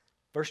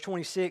 Verse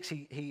 26,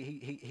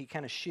 he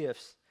kind of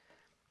shifts,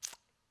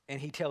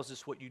 and he tells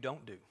us what you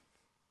don't do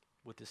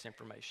with this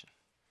information.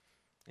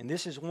 And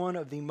this is one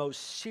of the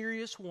most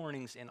serious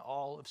warnings in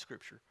all of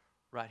Scripture,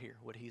 right here,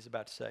 what he's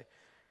about to say.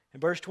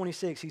 In verse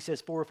 26, he says,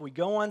 for if we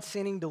go on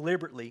sinning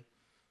deliberately,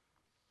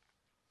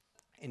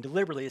 and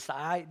deliberately, it's the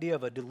idea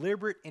of a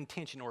deliberate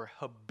intention or a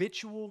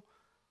habitual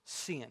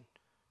sin.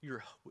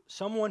 You're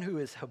someone who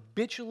is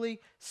habitually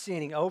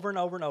sinning over and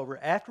over and over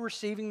after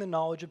receiving the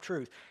knowledge of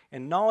truth.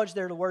 And knowledge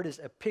there, the word is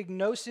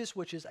epignosis,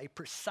 which is a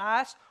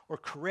precise or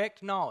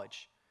correct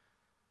knowledge.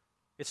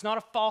 It's not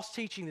a false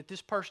teaching that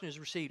this person has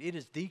received. It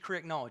is the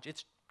correct knowledge.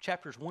 It's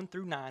chapters 1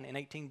 through 9 and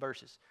 18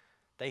 verses.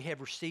 They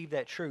have received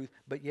that truth,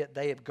 but yet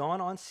they have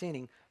gone on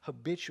sinning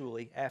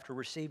habitually after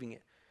receiving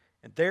it.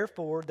 And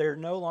therefore, there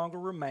no longer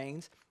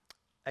remains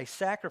a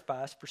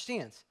sacrifice for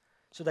sins.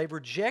 So they've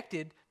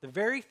rejected the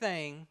very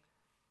thing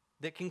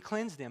that can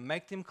cleanse them,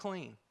 make them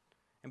clean.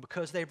 And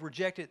because they've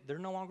rejected, there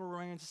no longer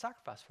remains a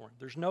sacrifice for them.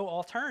 There's no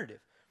alternative.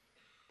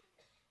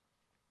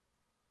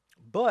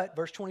 But,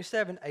 verse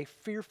 27, a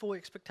fearful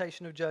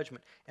expectation of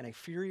judgment and a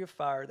fury of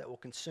fire that will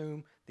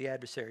consume the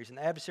adversaries. And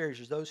the adversaries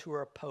are those who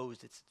are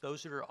opposed. It's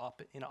those that are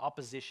in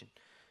opposition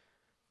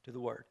to the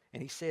word.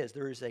 And he says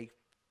there is a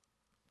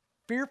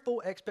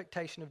fearful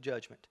expectation of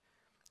judgment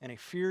and a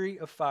fury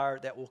of fire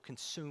that will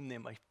consume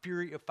them. A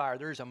fury of fire.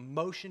 There is a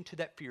motion to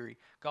that fury.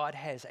 God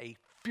has a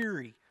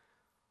fury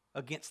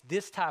against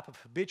this type of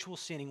habitual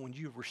sinning when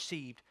you've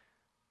received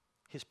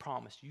his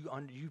promise.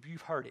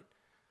 You've heard it.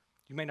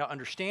 You may not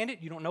understand it.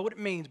 You don't know what it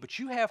means, but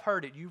you have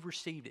heard it. You've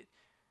received it.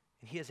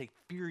 And he has a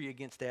fury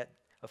against that,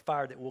 a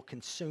fire that will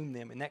consume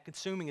them. And that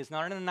consuming is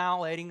not an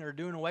annihilating or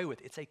doing away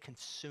with. It's a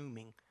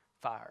consuming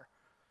fire.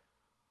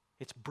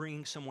 It's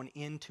bringing someone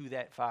into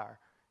that fire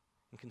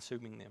and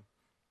consuming them.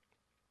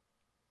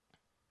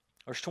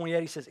 Verse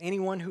 28, he says,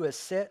 anyone who has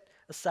set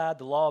aside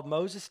the law of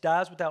Moses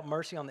dies without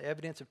mercy on the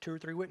evidence of 2 or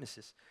 3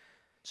 witnesses.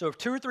 So if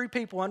 2 or 3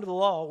 people under the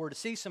law were to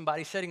see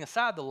somebody setting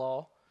aside the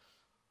law,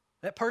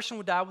 that person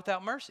would die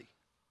without mercy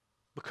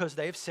because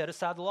they have set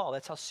aside the law.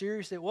 That's how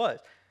serious it was.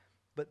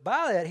 But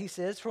by that, he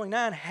says,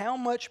 29, how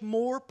much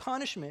more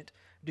punishment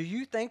do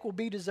you think will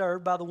be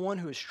deserved by the one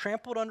who has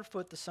trampled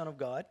underfoot the Son of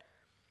God,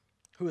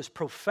 who has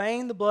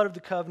profaned the blood of the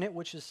covenant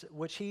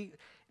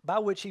by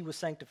which he was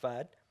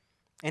sanctified,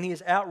 and he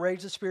has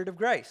outraged the Spirit of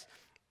grace?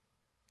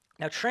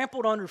 Now,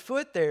 trampled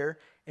underfoot there,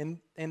 in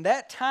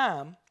that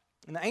time,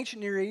 in the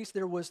ancient Near East,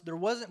 there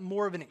wasn't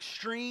more of an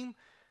extreme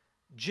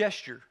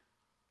gesture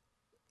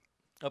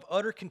of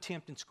utter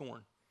contempt and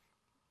scorn.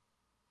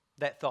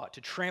 That thought,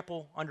 to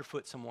trample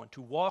underfoot someone,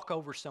 to walk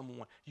over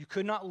someone. You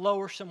could not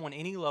lower someone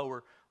any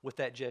lower with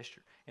that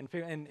gesture.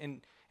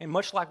 And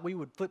much like we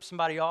would flip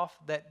somebody off,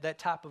 that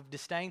type of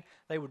disdain,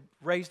 they would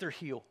raise their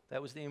heel.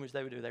 That was the image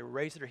they would do. They would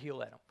raise their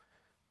heel at them.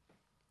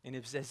 And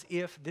it was as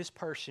if this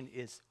person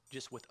is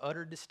just with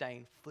utter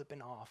disdain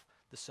flipping off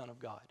the Son of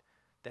God.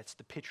 That's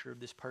the picture of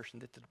this person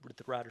that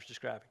the writer's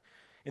describing.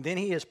 And then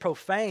he has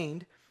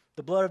profaned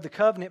the blood of the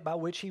covenant by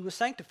which he was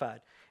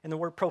sanctified. And the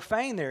word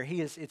profane there,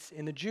 it's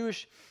in the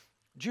Jewish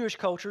Jewish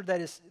culture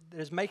that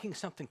is making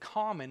something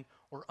common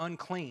or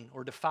unclean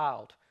or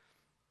defiled.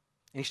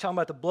 And he's talking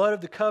about the blood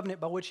of the covenant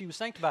by which he was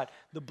sanctified.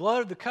 The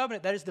blood of the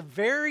covenant, that is the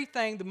very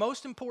thing, the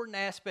most important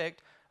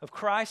aspect of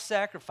Christ's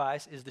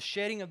sacrifice is the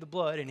shedding of the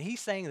blood. And he's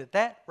saying that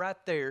that right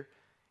there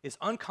is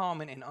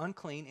uncommon and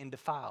unclean and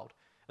defiled.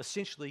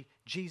 Essentially,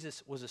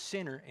 Jesus was a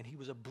sinner and he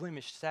was a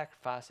blemished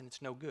sacrifice and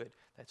it's no good.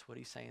 That's what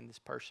he's saying this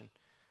person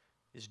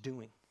is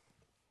doing.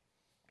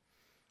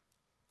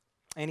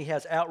 And he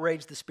has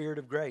outraged the Spirit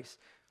of grace.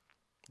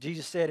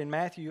 Jesus said in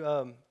Matthew,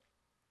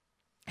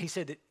 he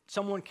said that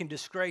someone can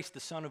disgrace the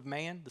Son of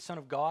Man, the Son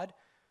of God,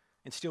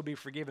 and still be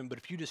forgiven. But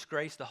if you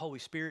disgrace the Holy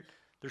Spirit,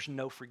 there's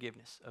no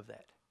forgiveness of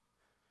that.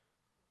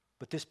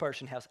 But this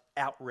person has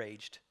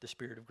outraged the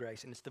Spirit of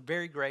grace. And it's the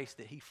very grace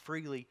that he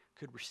freely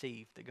could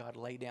receive, that God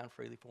laid down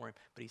freely for him.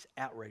 But he's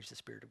outraged the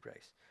Spirit of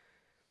grace.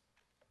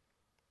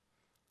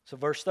 So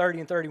verse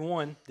 30 and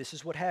 31, this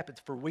is what happens.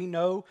 For we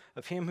know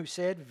of him who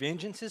said,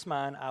 vengeance is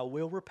mine, I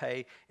will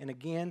repay. And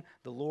again,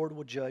 the Lord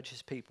will judge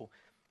his people.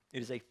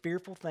 It is a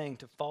fearful thing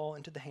to fall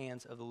into the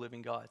hands of the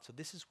living God. So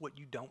this is what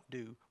you don't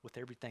do with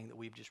everything that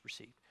we've just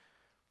received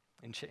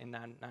in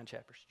nine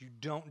chapters. You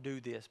don't do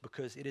this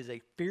because it is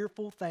a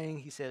fearful thing,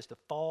 he says, to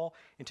fall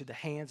into the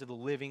hands of the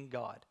living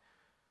God.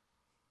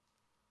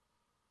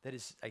 That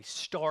is a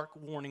stark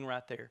warning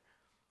right there.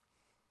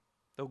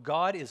 Though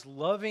God is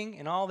loving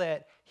and all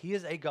that, he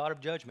is a God of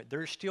judgment.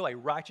 There is still a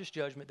righteous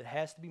judgment that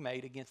has to be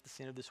made against the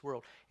sin of this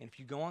world. And if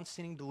you go on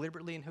sinning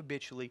deliberately and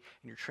habitually,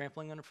 and you're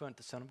trampling underfoot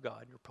the Son of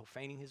God, you're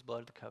profaning his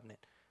blood of the covenant,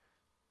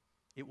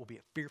 it will be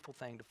a fearful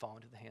thing to fall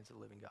into the hands of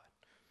the living God.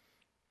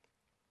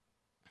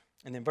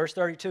 And then verse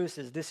 32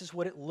 says, this is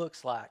what it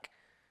looks like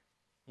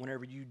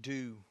whenever you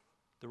do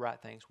the right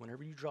things.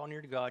 Whenever you draw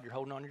near to God, you're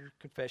holding on to your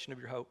confession of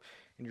your hope,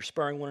 and you're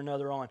spurring one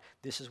another on.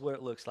 This is what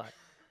it looks like.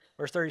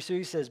 Verse 32,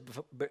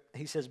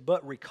 he says,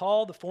 but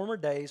recall the former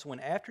days when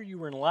after you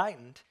were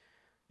enlightened,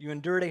 you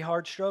endured a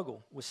hard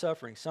struggle with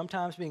suffering,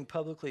 sometimes being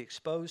publicly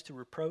exposed to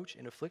reproach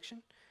and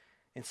affliction,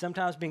 and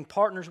sometimes being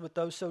partners with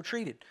those so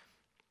treated.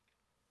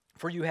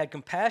 For you had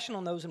compassion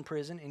on those in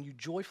prison, and you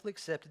joyfully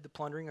accepted the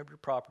plundering of your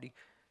property,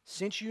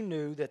 since you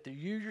knew that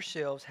you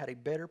yourselves had a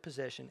better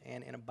possession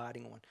and an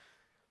abiding one.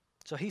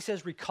 So he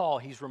says recall.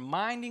 He's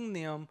reminding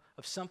them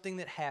of something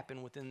that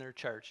happened within their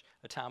church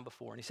a time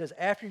before. And he says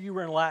after you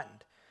were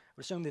enlightened,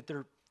 we're assuming that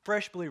they're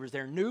fresh believers,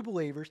 they're new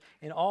believers,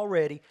 and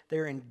already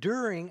they're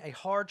enduring a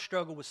hard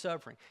struggle with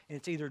suffering. And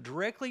it's either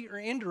directly or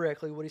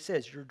indirectly what he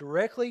says. You're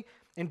directly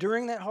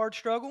enduring that hard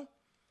struggle,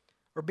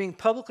 or being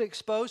publicly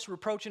exposed to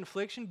reproach and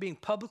affliction, being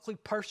publicly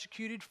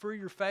persecuted for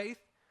your faith,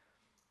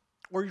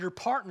 or you're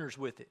partners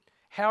with it.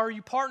 How are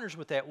you partners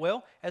with that?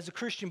 Well, as a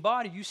Christian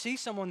body, you see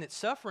someone that's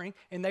suffering,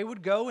 and they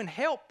would go and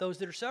help those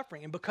that are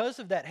suffering. And because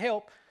of that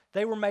help,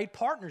 they were made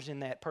partners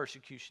in that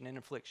persecution and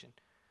affliction.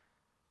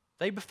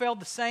 They befell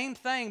the same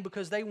thing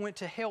because they went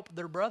to help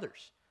their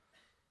brothers.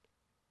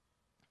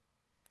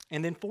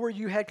 And then 4,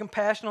 you had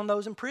compassion on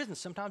those in prison.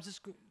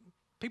 Sometimes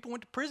people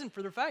went to prison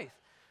for their faith.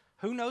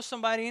 Who knows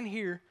somebody in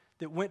here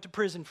that went to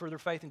prison for their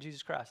faith in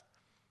Jesus Christ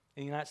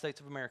in the United States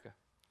of America?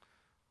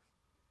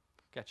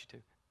 Got you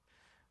too.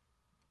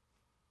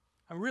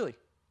 Really.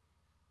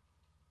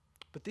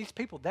 But these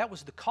people, that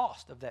was the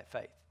cost of that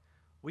faith.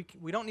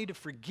 We don't need to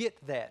forget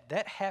that.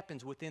 That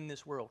happens within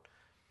this world.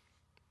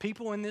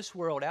 People in this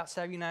world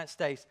outside of the United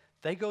States,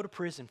 they go to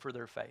prison for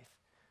their faith.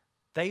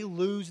 They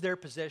lose their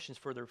possessions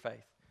for their faith.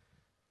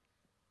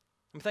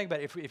 I mean, think about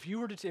it. If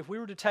we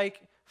were to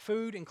take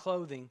food and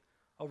clothing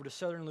over to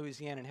southern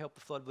Louisiana and help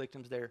the flood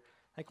victims there,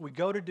 I think we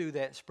go to do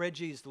that, spread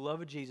Jesus, the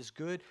love of Jesus,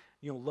 good,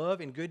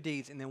 love and good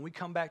deeds, and then we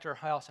come back to our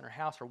house, and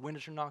our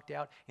windows are knocked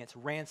out, and it's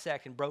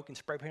ransacked and broken,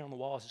 spray paint on the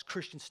walls. As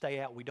Christians, stay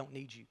out. We don't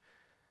need you.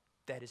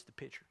 That is the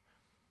picture.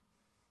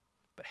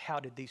 But how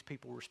did these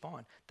people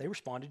respond? They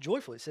responded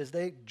joyfully. It says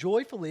they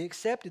joyfully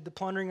accepted the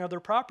plundering of their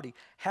property.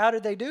 How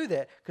did they do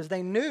that? Because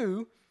they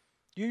knew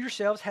you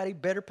yourselves had a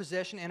better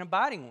possession and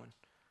abiding one.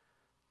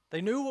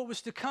 They knew what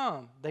was to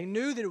come. They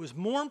knew that it was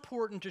more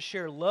important to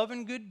share love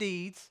and good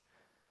deeds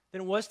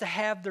than it was to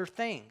have their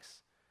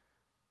things.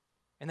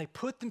 And they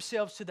put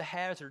themselves to the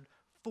hazard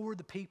for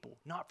the people,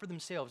 not for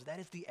themselves. That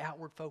is the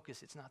outward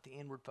focus. It's not the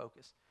inward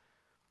focus.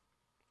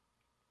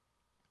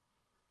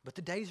 But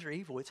the days are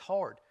evil. It's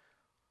hard.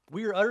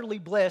 We are utterly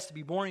blessed to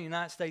be born in the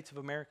United States of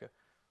America.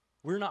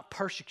 We're not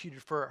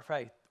persecuted for our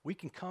faith. We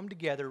can come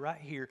together right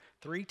here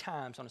 3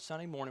 times on a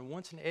Sunday morning,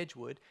 once in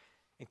Edgewood,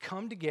 and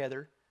come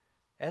together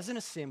as an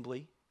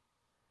assembly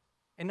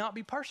and not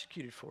be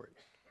persecuted for it.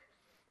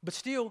 But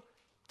still,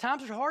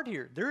 times are hard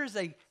here. There is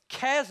a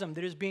chasm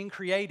that is being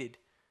created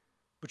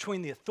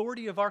between the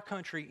authority of our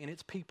country and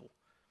its people.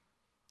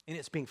 And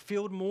it's being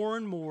filled more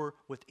and more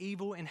with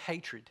evil and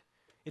hatred.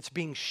 It's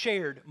being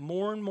shared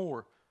more and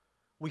more.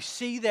 We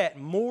see that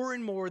more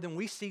and more than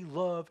we see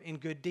love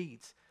and good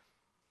deeds.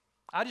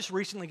 I just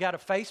recently got a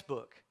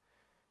Facebook,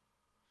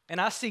 and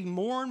I see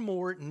more and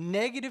more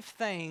negative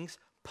things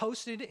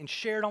posted and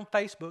shared on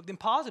Facebook than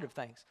positive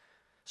things.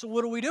 So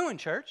what are we doing,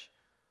 church?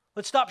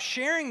 Let's stop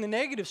sharing the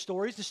negative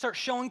stories and start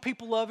showing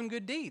people love and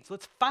good deeds.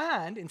 Let's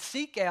find and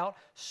seek out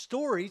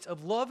stories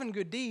of love and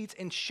good deeds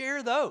and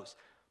share those.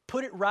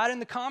 Put it right in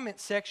the comment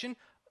section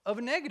of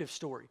a negative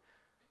story.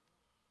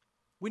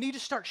 We need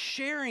to start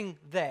sharing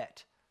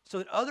that so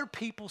that other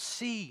people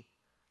see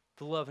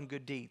the love and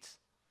good deeds.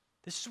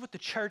 This is what the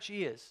church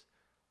is.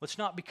 Let's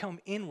not become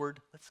inward.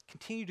 Let's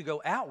continue to go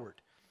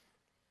outward.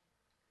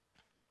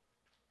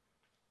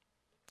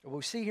 What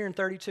we see here in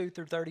 32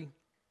 through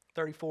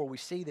 34, we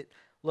see that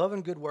love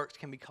and good works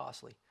can be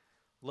costly.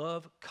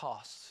 Love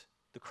costs.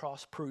 The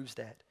cross proves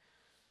that.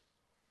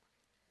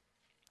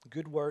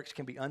 Good works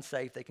can be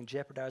unsafe. They can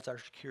jeopardize our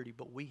security,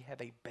 but we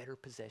have a better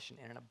possession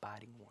and an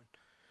abiding one.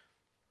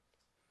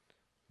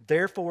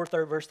 Therefore,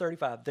 verse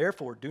 35,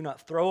 therefore, do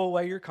not throw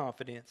away your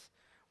confidence,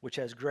 which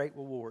has great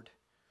reward.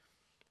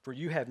 For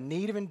you have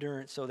need of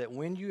endurance, so that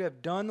when you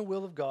have done the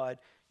will of God,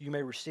 you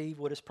may receive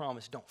what is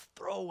promised. Don't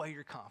throw away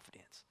your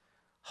confidence.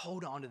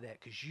 Hold on to that,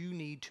 because you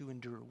need to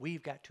endure.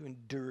 We've got to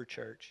endure,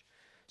 church,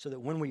 so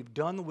that when we've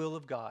done the will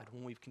of God,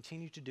 when we've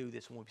continued to do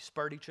this, when we've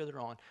spurred each other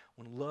on,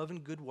 when love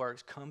and good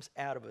works comes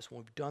out of us, when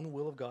we've done the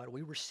will of God,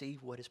 we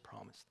receive what is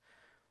promised.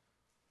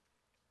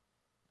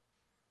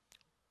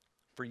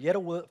 For yet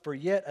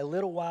a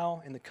little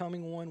while, and the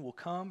coming one will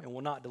come and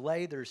will not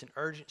delay. There's an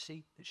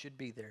urgency that should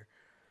be there.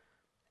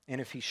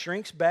 And if he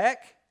shrinks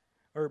back,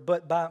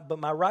 but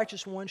my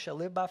righteous one shall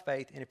live by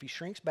faith. And if he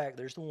shrinks back,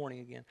 there's the warning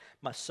again.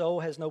 My soul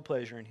has no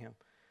pleasure in him.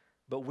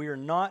 But we are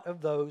not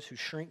of those who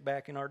shrink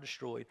back and are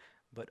destroyed,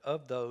 but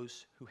of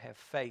those who have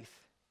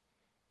faith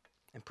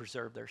and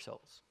preserve their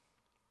souls.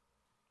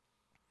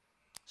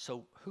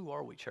 So who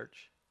are we,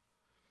 church?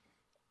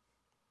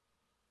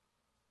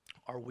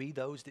 Are we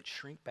those that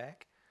shrink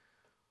back?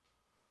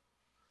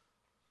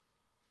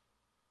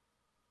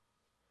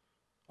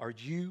 Are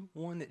you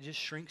one that just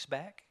shrinks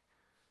back?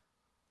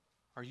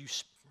 Are you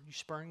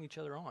spurring each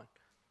other on?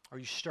 Are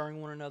you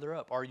stirring one another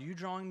up? Are you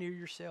drawing near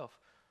yourself?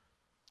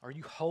 Are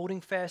you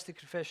holding fast the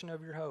confession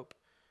of your hope?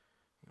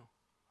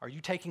 Are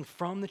you taking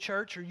from the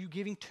church, or are you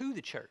giving to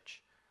the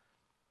church?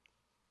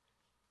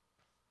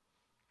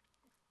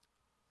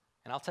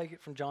 And I'll take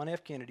it from John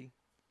F. Kennedy.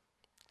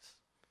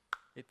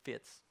 It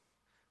fits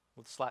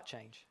with a slight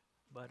change.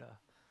 But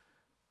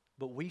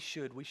we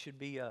should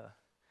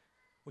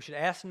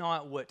ask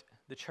not what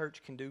the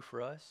church can do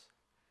for us,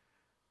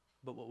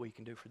 but what we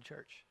can do for the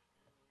church.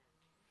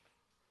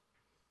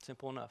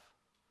 Simple enough.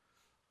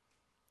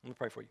 I'm going to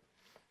pray for you.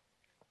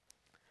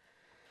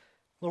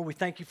 Lord, we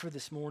thank you for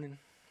this morning.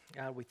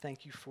 God, we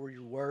thank you for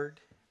your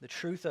word, the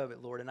truth of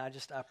it, Lord. And I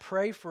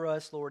pray for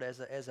us, Lord,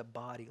 as a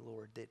body,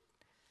 Lord, that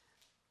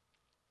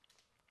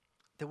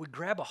we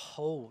grab a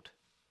hold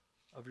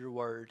of your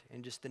word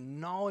and just the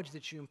knowledge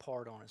that you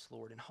impart on us,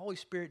 Lord. And Holy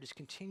Spirit, just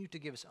continue to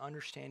give us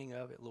understanding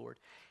of it, Lord,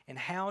 and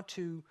how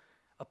to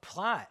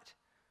apply it.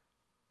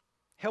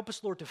 Help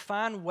us, Lord, to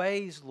find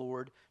ways,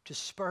 Lord, to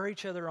spur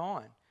each other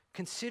on.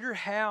 Consider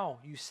how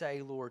you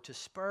say, Lord, to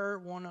spur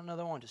one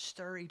another on, to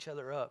stir each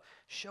other up.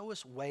 Show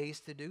us ways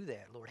to do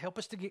that, Lord. Help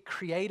us to get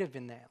creative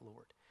in that,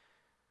 Lord.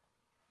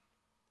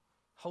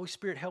 Holy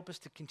Spirit, help us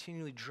to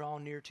continually draw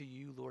near to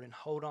you, Lord, and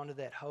hold on to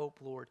that hope,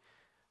 Lord,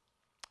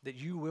 that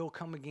you will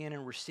come again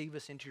and receive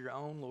us into your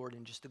own, Lord,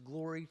 and just the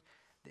glory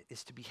that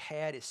is to be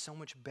had is so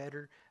much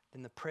better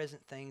than the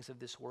present things of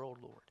this world,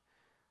 Lord.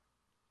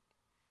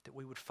 That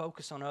we would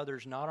focus on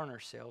others, not on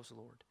ourselves,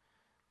 Lord.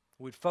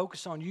 We'd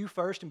focus on you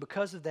first, and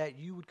because of that,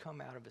 you would come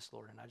out of us,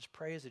 Lord. And I just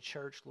pray as a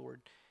church, Lord,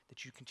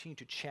 that you continue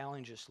to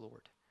challenge us,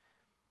 Lord.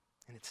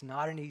 And it's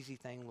not an easy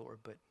thing, Lord,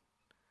 but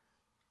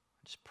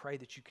I just pray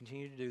that you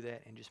continue to do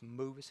that and just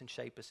move us and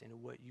shape us into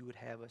what you would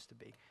have us to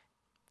be.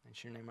 In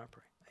your name I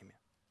pray.